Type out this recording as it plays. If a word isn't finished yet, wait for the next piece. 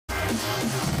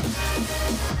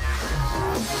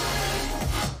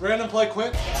Random play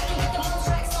Quint.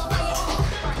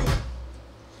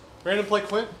 Random play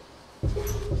Quint.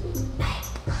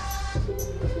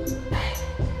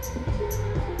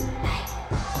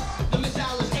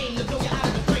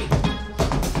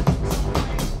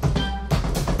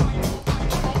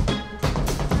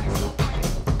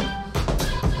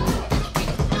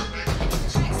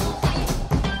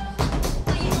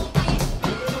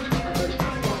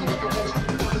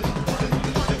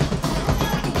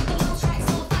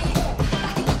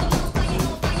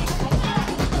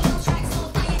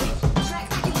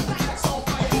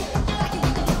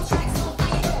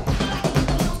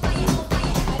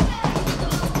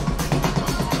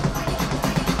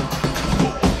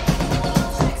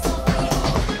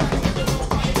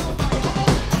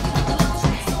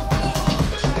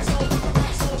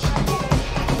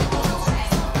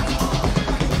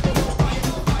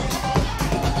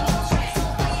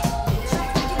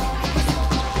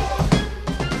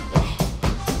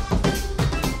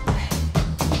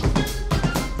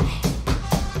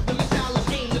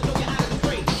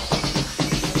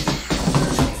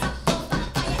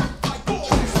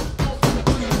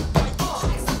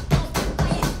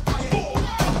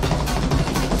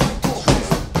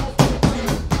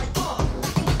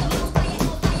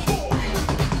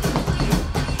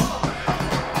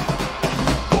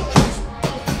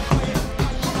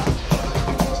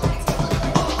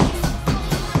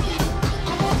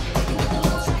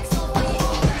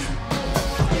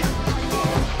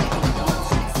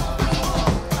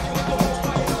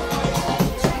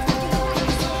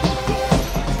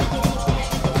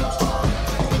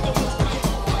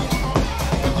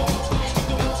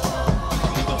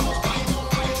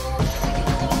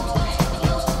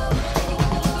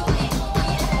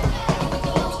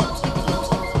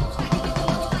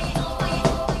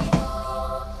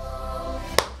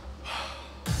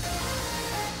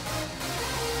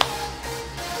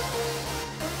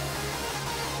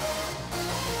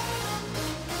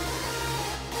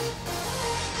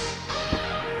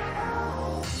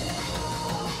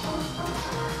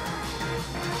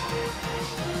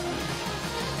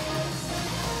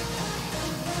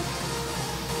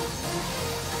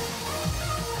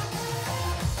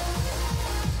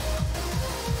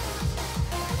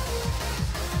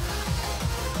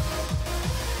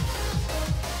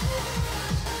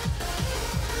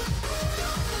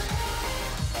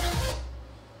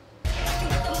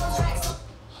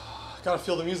 Gotta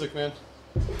feel the music, man.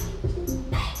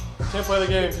 Can't play the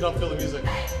game if you don't feel the music.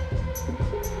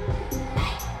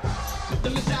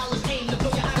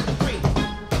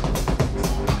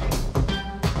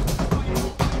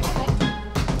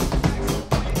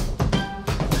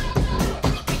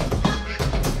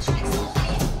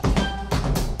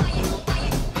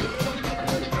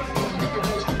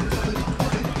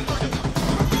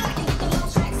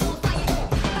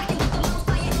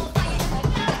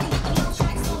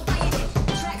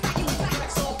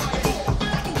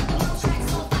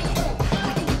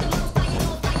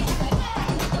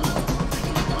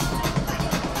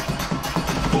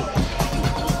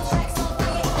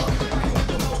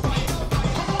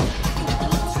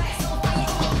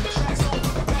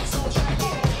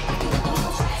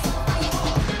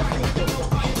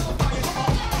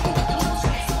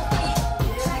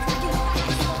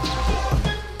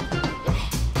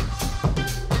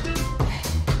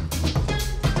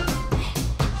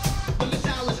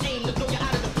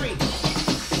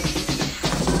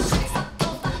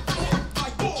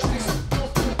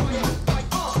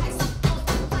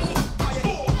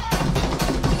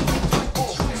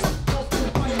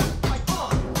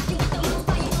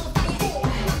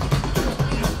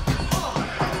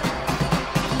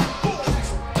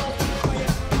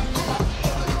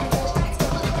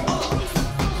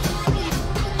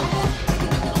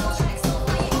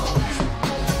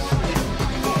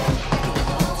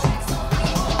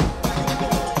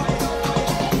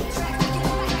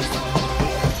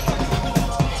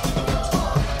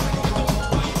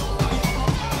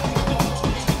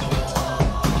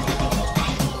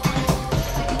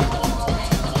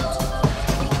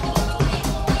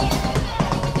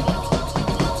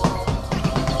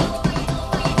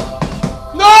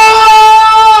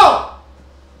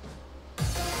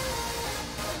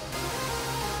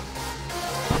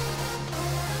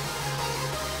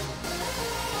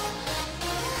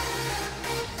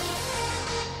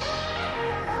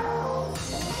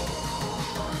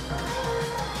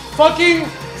 Fucking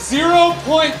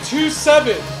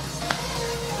 0.27.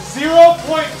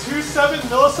 0.27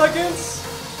 milliseconds?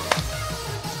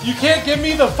 You can't give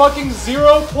me the fucking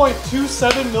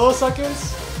 0.27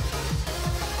 milliseconds?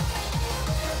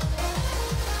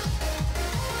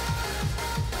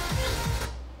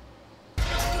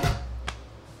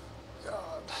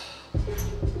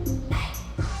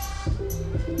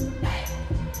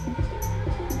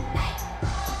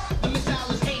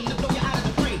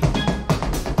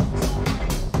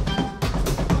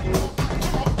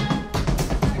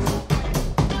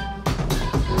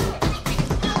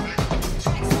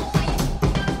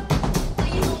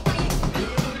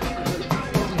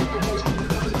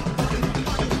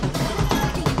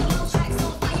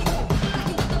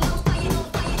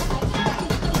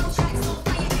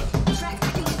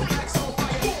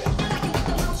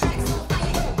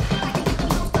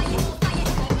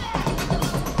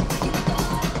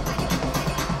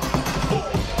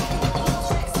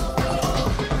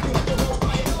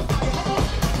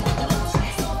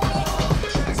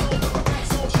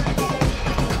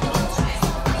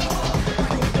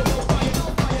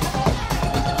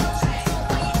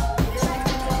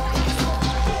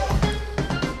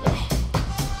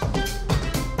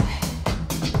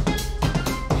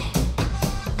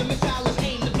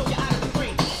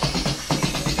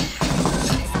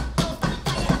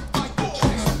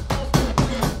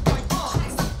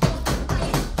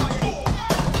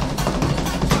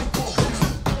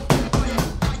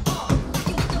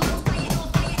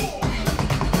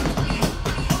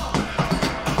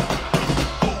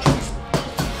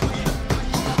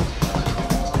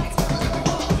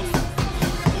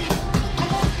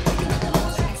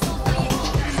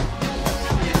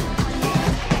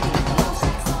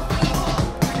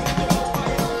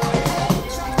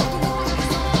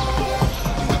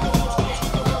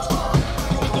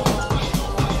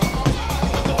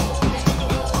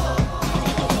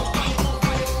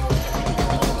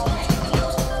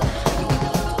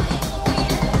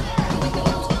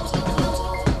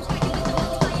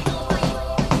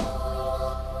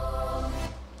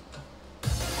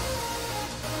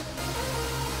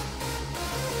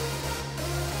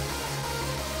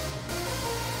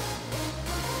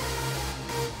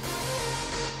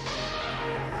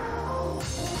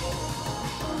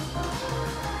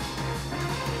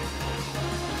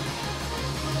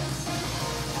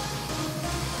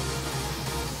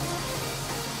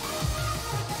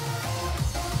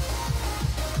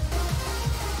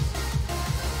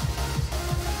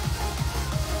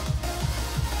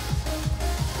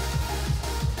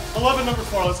 11 number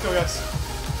 4, let's go guys.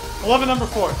 11 number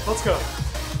 4, let's go.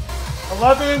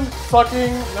 11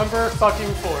 fucking number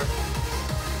fucking 4.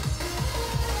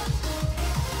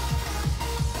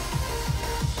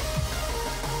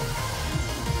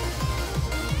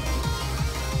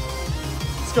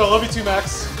 Let's go, love you too,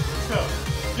 Max. Let's go.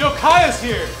 Yo, Kaya's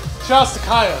here. Shouts to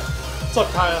Kaya. What's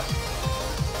up, Kaya?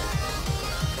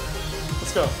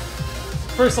 Let's go.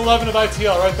 First 11 of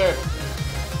ITL right there.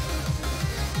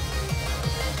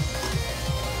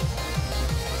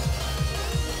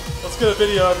 Let's get a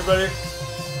video, everybody.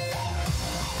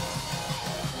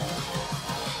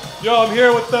 Yo, I'm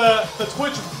here with the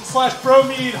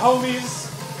Twitch/Bromead homies.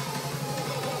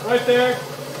 Right there.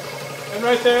 And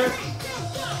right there.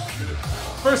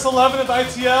 First 11 of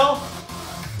ITL.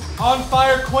 On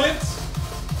fire, Quint.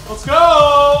 Let's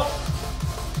go!